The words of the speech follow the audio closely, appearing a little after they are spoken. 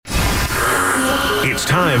It's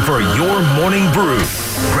time for your Morning Brew.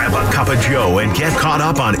 Grab a cup of Joe and get caught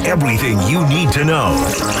up on everything you need to know.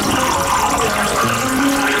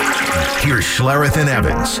 Here's Schlereth and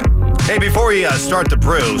Evans. Hey, before we start the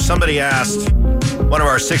brew, somebody asked, one of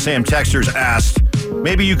our 6 a.m. texters asked,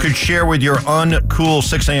 maybe you could share with your uncool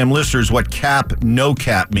 6 a.m. listeners what cap, no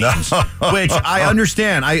cap means. Which I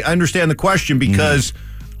understand. I understand the question because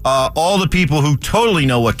all the people who totally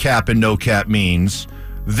know what cap and no cap means,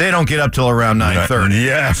 they don't get up till around 9:30.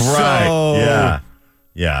 Yeah, right. So,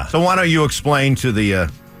 yeah. So why don't you explain to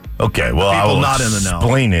the okay, well, I people will not in the know.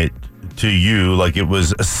 Explain it to you like it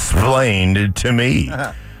was explained to me.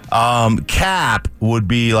 Cap would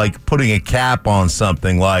be like putting a cap on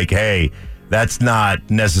something like, hey, that's not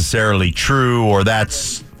necessarily true or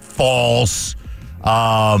that's false.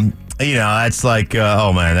 That's like,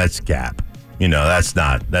 oh man, that's cap. That's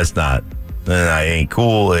not. That ain't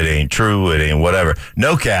cool. It ain't true. It ain't whatever.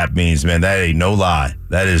 No cap means, man, that ain't no lie.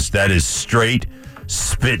 That is straight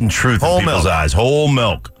spitting truth in people's eyes. Whole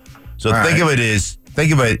milk. So think of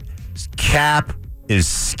it. Cap is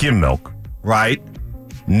skim milk. Right.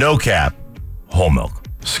 No cap, whole milk.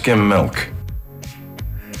 Skim milk.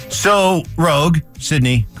 So, Rogue,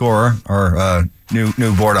 Sydney Cora, our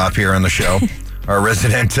new board op here on the show, our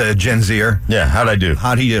resident Gen Zer. Yeah, how'd he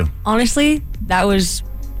do? Honestly, that was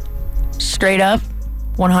straight up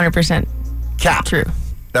 100% cap. True.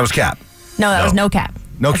 That was cap. No, that was no cap.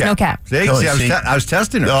 No That's cap. No cap. See, I was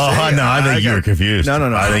testing her. I think you were confused.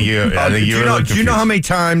 No. I think you were really confused. Do you know how many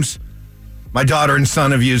times my daughter and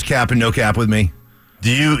son have used cap and no cap with me?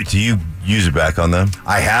 Do you use it back on them?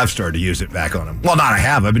 I have started to use it back on them. Well, not I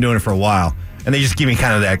have. I've been doing it for a while. And they just give me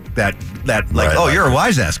kind of that like, right, oh, you're a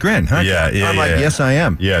wise ass grin, huh? Yeah. I'm like, yes, I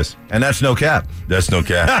am. Yes. And that's no cap. That's no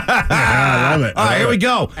cap. I love it. All right, here we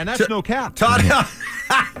go. And that's no cap. Todd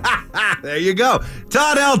there you go.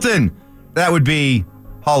 Todd Helton. That would be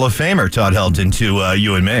Hall of Famer Todd Helton to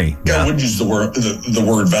you and me. Yeah, I would use the word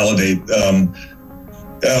validate. I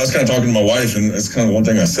was kind of talking to my wife, and it's kind of one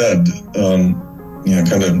thing I said.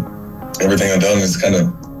 Kind of everything I've done is kind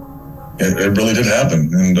of it really did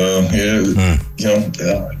happen, and and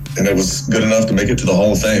it was good enough to make it to the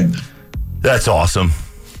Hall of Fame. That's awesome.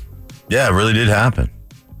 Yeah, it really did happen.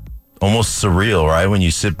 Almost surreal, right? When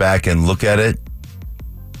you sit back and look at it.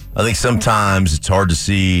 I think sometimes it's hard to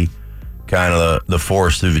see kind of the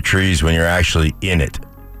forest through the trees when you're actually in it.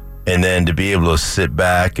 And then to be able to sit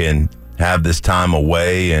back and have this time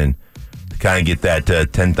away and kind of get that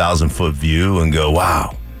 10,000-foot view and go,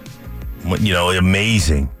 wow,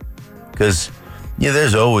 amazing. Because,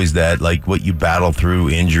 there's always that, like what you battle through,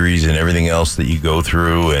 injuries and everything else that you go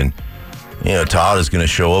through. And, Todd is going to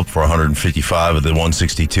show up for 155 of the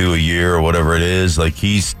 162 a year or whatever it is. Like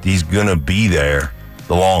he's going to be there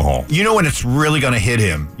the long haul. You know when it's really going to hit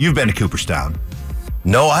him? You've been to Cooperstown.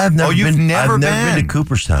 No, I have never been. I've never been to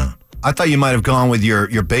Cooperstown. I thought you might have gone with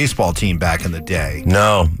your baseball team back in the day.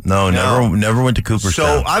 No, never went to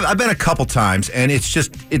Cooperstown. So I've been a couple times, and it's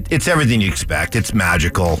just it's everything you expect. It's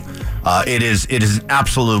magical. It is an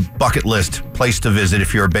absolute bucket list place to visit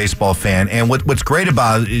if you're a baseball fan. And what's great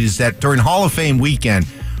about it is that during Hall of Fame weekend,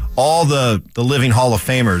 all the living Hall of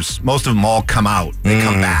Famers, most of them all come out. They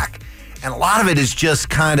come back, and a lot of it is just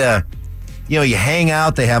kind of. You hang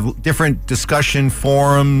out. They have different discussion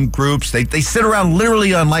forum groups. They sit around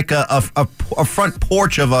literally on like a front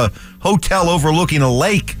porch of a hotel overlooking a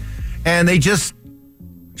lake, and they just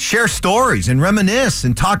share stories and reminisce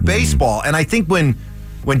and talk baseball. And I think when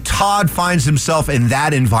Todd finds himself in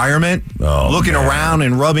that environment, looking around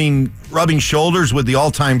and rubbing shoulders with the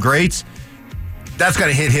all-time greats, that's going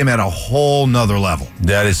to hit him at a whole nother level.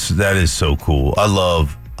 That is so cool. I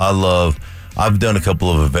love. I've done a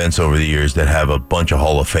couple of events over the years that have a bunch of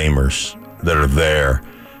Hall of Famers that are there,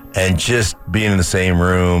 and just being in the same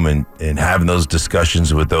room and having those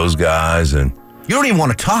discussions with those guys. And you don't even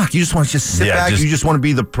want to talk. You just want to sit back. You just want to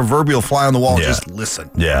be the proverbial fly on the wall and just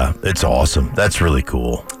listen. Yeah, it's awesome. That's really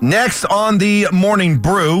cool. Next on the Morning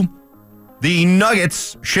Brew, the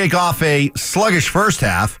Nuggets shake off a sluggish first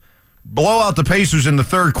half, blow out the Pacers in the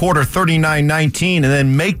third quarter 39-19, and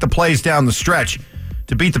then make the plays down the stretch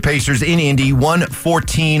to beat the Pacers in Indy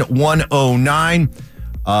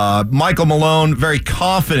 114-109. Michael Malone very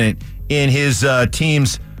confident in his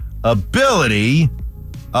team's ability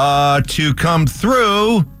to come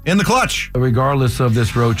through in the clutch. Regardless of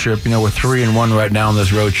this road trip, we're 3-1 right now on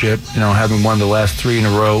this road trip, having won the last 3 in a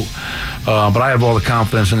row. But I have all the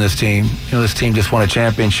confidence in this team. This team just won a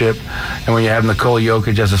championship. And when you have Nikola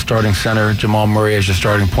Jokic as a starting center, Jamal Murray as your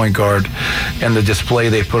starting point guard, and the display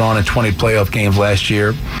they put on in 20 playoff games last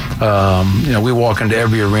year, we walk into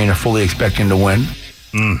every arena fully expecting to win.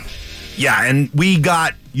 Yeah, and the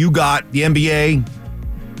NBA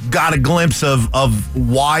got a glimpse of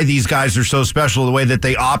why these guys are so special, the way that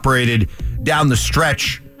they operated down the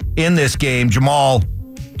stretch in this game. Jamal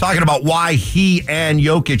talking about why he and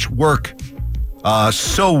Jokic work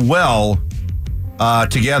so well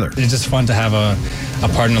together. It's just fun to have a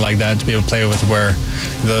partner like that to be able to play with, where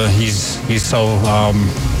he's so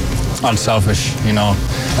unselfish,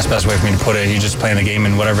 that's the best way for me to put it. He's just playing the game,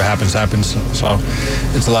 and whatever happens. So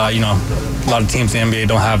it's a lot, a lot of teams in the NBA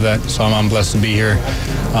don't have that. So I'm blessed to be here,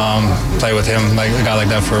 play with him, like a guy like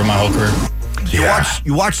that for my whole career.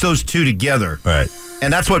 You watch those two together, right?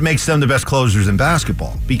 And that's what makes them the best closers in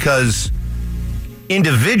basketball, because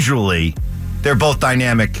individually they're both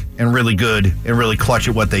dynamic and really good and really clutch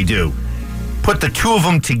at what they do. Put the two of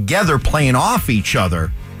them together playing off each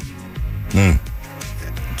other.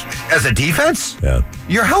 As a defense,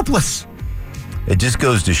 you're helpless. It just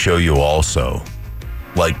goes to show you also,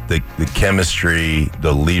 like the chemistry,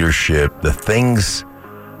 the leadership, the things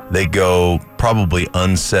they go probably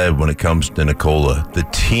unsaid when it comes to Nikola. The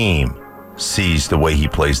team sees the way he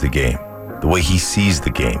plays the game, the way he sees the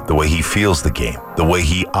game, the way he feels the game, the way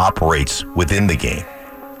he operates within the game,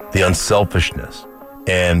 the unselfishness.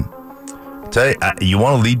 And I tell you, you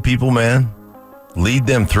want to lead people, man? Lead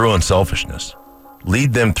them through unselfishness.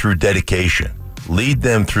 Lead them through dedication. Lead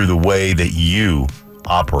them through the way that you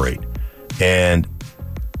operate. And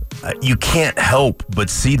you can't help but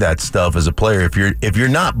see that stuff as a player if you're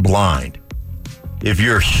not blind, if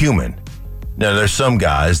you're human. Now, there's some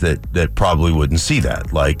guys that probably wouldn't see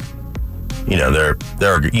that. Like, we know the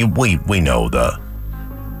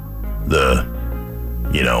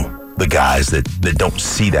guys that don't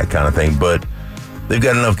see that kind of thing, but they've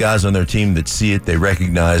got enough guys on their team that see it, they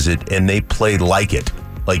recognize it, and they play like it.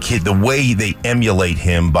 Like the way they emulate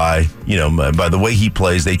him by the way he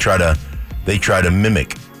plays, they try to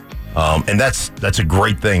mimic. And that's a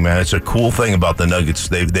great thing, man. It's a cool thing about the Nuggets.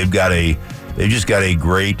 They've just got a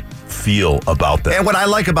great feel about them. And what I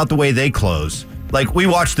like about the way they close, like we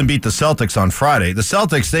watched them beat the Celtics on Friday. The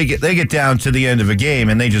Celtics, they get down to the end of a game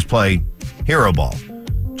and they just play hero ball.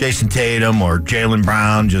 Jason Tatum or Jaylen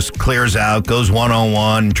Brown just clears out, goes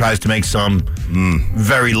one-on-one, tries to make some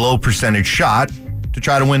very low percentage shot to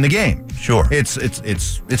try to win the game. Sure.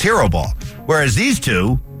 It's hero ball. Whereas these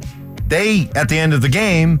two, they, at the end of the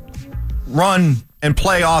game, run and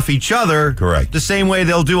play off each other. Correct. The same way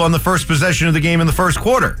they'll do on the first possession of the game in the first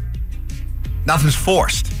quarter. Nothing's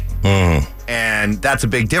forced. And that's a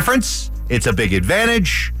big difference. It's a big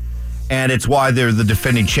advantage. And it's why they're the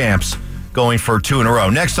defending champs, going for 2 in a row.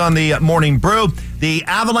 Next on the Morning Brew, the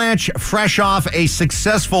Avalanche, fresh off a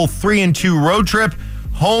successful 3-2 road trip,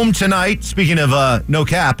 home tonight. Speaking of no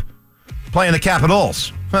cap, playing the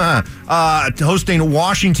Capitals, hosting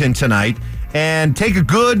Washington tonight, and take a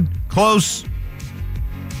good, close,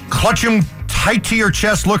 clutch them tight to your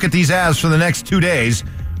chest look at these Avs for the next 2 days.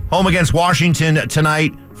 Home against Washington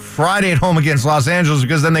tonight, Friday at home against Los Angeles,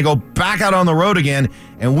 because then they go back out on the road again,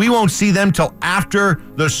 and we won't see them till after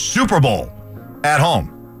the Super Bowl at home.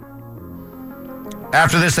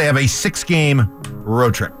 After this, they have a 6-game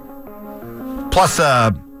road trip, plus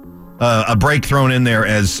a break thrown in there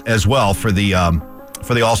as well for the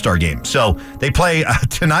All-Star game. So they play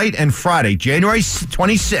tonight and Friday, January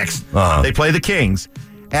 26th. They play the Kings.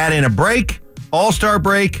 Add in a break, All-Star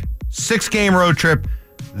break, 6-game road trip.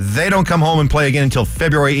 They don't come home and play again until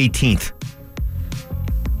February 18th.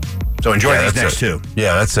 So enjoy these next two.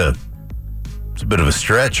 Yeah, it's a bit of a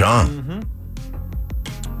stretch, huh? I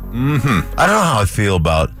don't know how I feel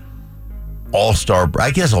about All-Star.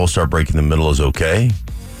 I guess All-Star break in the middle is okay.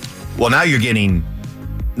 Well, now you're getting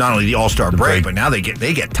not only the All-Star break, but now they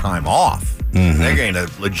get time off. They're getting a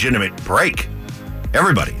legitimate break.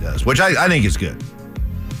 Everybody does, which I think is good.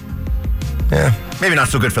 Yeah. Maybe not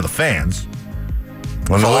so good for the fans.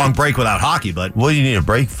 It's a long break without hockey, but... What do you need a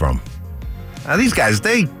break from? These guys, It's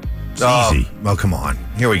easy. Oh, come on.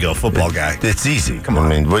 Here we go, football guy. It's easy. Come on. I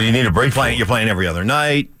mean, what do you need a break from? You're playing every other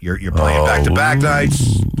night. You're playing back-to-back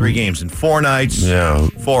nights. 3 games in 4 nights. Yeah.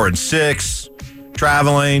 4 and 6.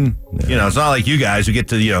 Traveling. Yeah. It's not like you guys who get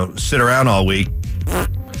to, sit around all week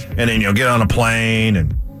and then, get on a plane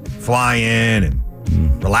and fly in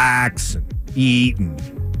and relax and eat and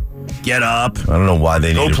get up. I don't know why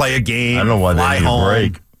they need to play a game. I don't know why they need a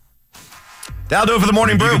break. That'll do it for the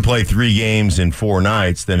Morning Brew. If you can play 3 games in 4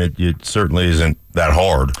 nights, then it certainly isn't that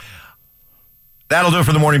hard. That'll do it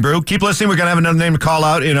for the Morning Brew. Keep listening. We're going to have another name to call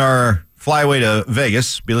out in our flyaway to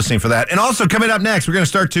Vegas. Be listening for that. And also coming up next, we're going to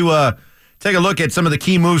start to take a look at some of the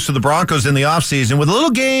key moves for the Broncos in the offseason with a little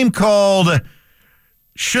game called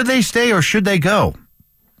Should They Stay or Should They Go?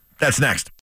 That's next.